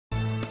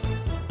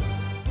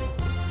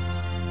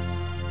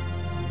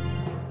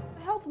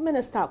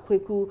Minister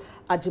Kweku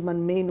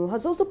Ajiman-Menu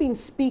has also been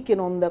speaking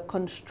on the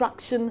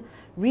construction,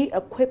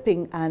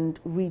 re-equipping and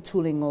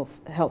retooling of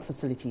health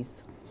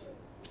facilities.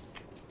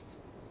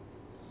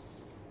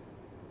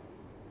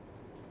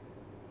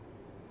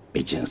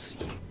 Agency,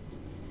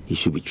 it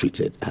should be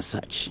treated as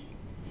such.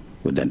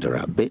 Whether there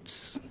are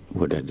beds,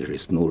 whether there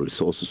is no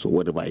resources or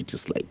whatever it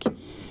is like,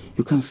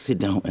 you can sit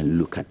down and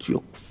look at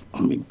your,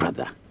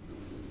 brother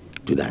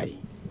to die.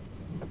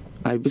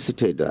 I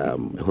visited a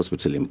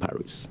hospital in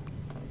Paris.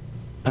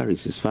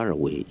 Paris is far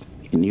away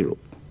in Europe,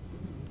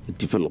 a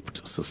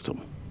developed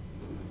system.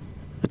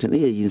 At an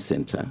AAE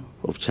center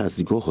of Charles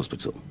de Gaulle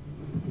Hospital,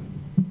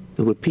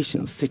 there were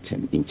patients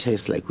sitting in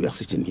chairs like we are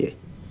sitting here,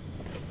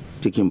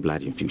 taking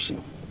blood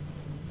infusion.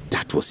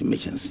 That was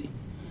emergency.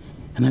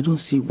 And I don't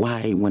see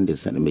why, when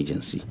there's an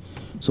emergency,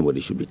 somebody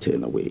should be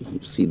turned away.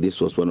 You see,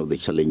 this was one of the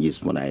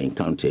challenges when I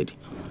encountered,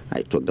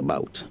 I talked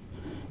about.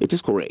 It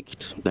is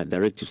correct that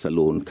directives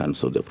alone can't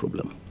solve the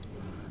problem.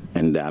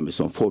 And it's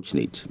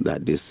unfortunate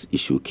that this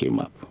issue came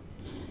up.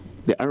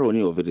 The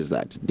irony of it is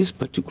that this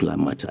particular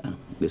matter,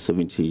 the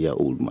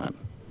 70-year-old man,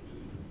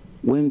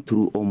 went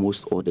through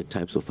almost all the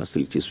types of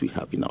facilities we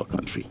have in our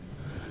country.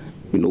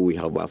 You know, we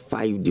have about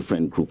 5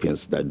 different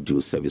groupings that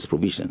do service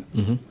provision.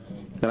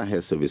 Ghana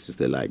Health Service is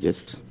the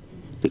largest.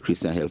 The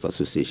Christian Health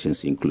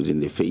Associations, including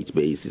the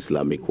faith-based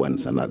Islamic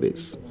ones and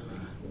others,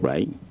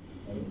 right?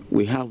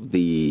 We have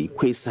the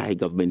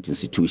quasi-government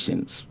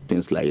institutions,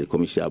 things like the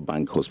Commercial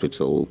Bank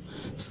Hospital,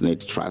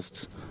 Senate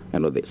Trust,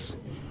 and others.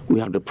 We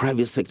have the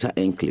private sector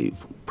enclave,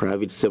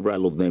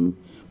 several of them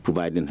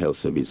providing health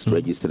service,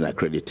 registered and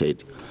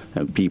accredited,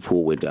 and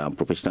people with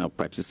professional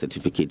practice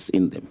certificates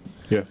in them.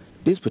 Yeah.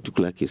 This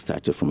particular case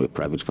started from a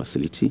private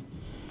facility.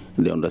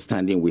 The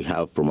understanding we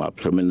have from our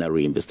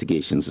preliminary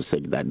investigations is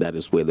that that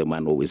is where the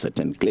man always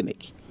attended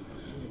clinic.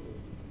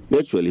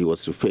 Virtually, he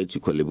was referred to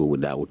Kolebu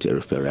without a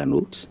referral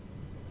note.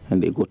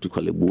 And they go to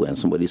Kolebu and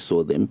somebody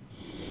saw them,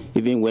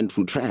 even went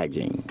through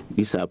triaging.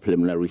 These are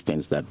preliminary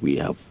things that we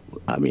have,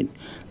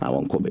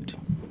 uncovered.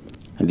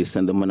 And they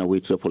send the man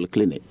away to the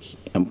polyclinic.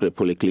 And the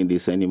polyclinic, they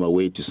send him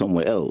away to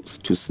somewhere else,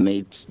 to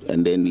SNATE,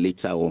 and then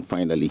later on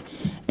finally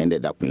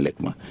ended up in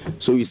Lekma.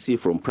 So you see,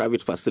 from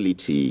private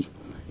facility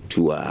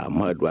to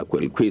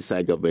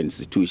quasi-government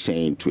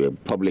institution, to a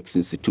public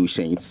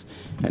institutions,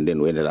 and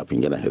then we ended up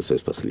in Ghana Health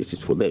Service facilities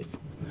for death.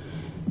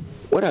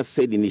 What I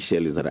said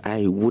initially is that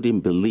I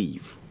wouldn't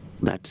believe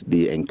that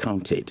they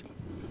encountered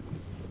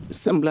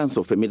semblance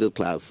of a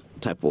middle-class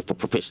type of a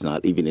professional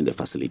even in the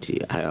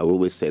facility. I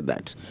always said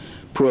that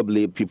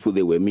probably people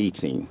they were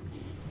meeting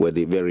were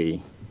the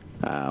very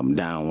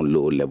down,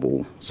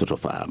 low-level sort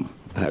of,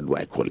 how do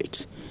I call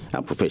it,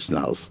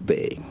 professionals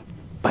there.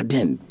 But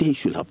then they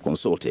should have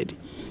consulted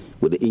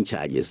with the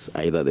in-charges,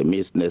 either the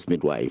nurse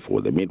midwife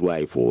or the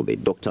midwife or the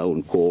doctor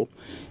on call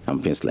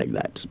and things like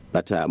that.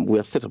 But we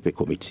have set up a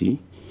committee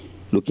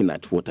looking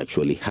at what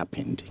actually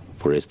happened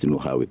for us to know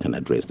how we can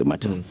address the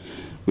matter.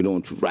 We don't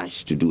want to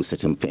rush to do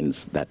certain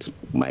things that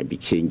might be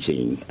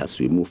changing as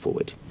we move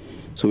forward.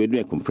 So we're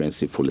doing a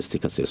comprehensive,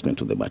 holistic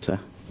assessment of the matter,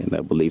 and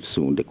I believe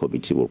soon the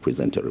committee will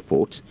present a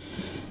report.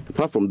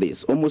 Apart from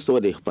this, almost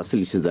all the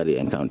facilities that they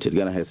encountered,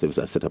 Ghana Health Service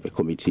has set up a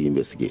committee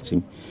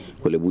investigating.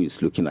 Kolebu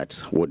is looking at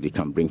what they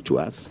can bring to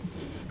us.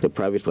 The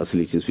private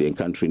facilities we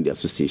encounter in the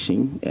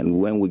association, and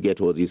when we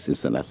get all these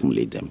things and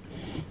assimilate them,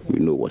 we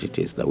know what it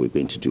is that we're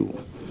going to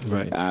do.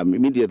 Right.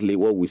 Immediately,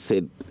 what we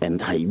said,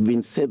 and I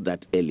even said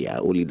that earlier,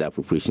 only the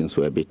preparations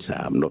were a bit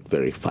not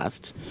very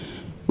fast.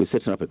 We're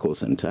setting up a call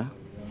center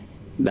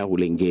that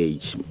will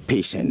engage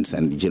patients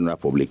and the general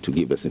public to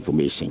give us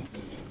information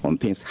on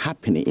things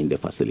happening in the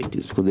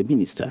facilities, because the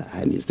minister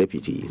and his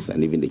deputies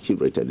and even the chief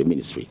director of the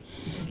ministry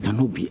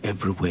cannot be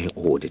everywhere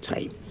all the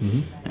time.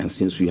 And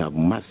since we have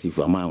massive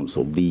amounts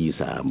of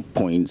these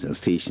points and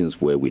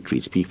stations where we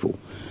treat people,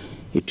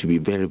 it will be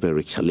very,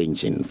 very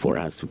challenging for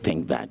us to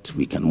think that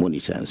we can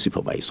monitor and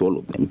supervise all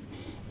of them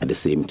at the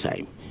same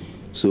time.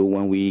 So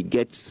when we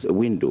get a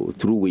window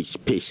through which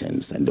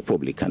patients and the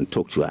public can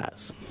talk to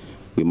us,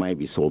 we might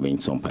be solving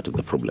some part of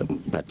the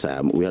problem. But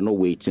we are not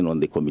waiting on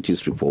the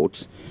committee's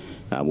report.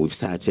 We've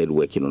started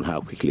working on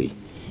how quickly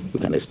we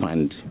can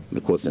expand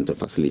the call center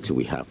facility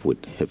we have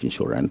with health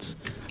insurance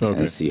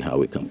and see how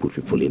we can put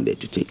people in there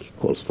to take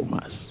calls from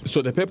us.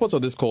 So the purpose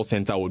of this call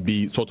center would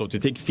be sort of to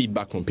take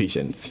feedback from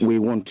patients? We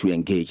want to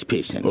engage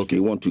patients. We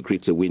want to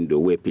create a window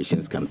where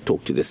patients can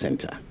talk to the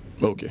center.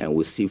 And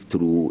we'll sift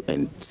through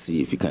and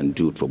see if we can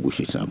do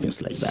troubleshooting and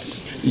things like that.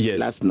 Yes.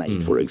 Last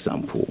night, for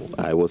example,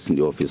 I was in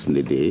the office in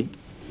the day.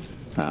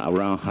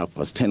 Around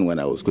 10:30 when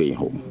I was going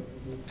home,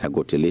 I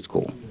got a late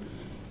call.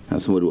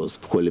 And somebody was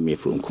calling me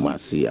from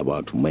Kumasi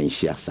about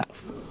Manshia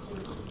South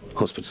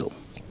Hospital,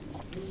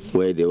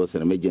 where there was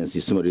an emergency.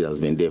 Somebody has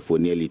been there for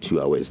nearly 2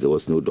 hours. There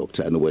was no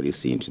doctor. Nobody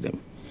seen to them.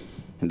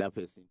 And that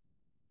person...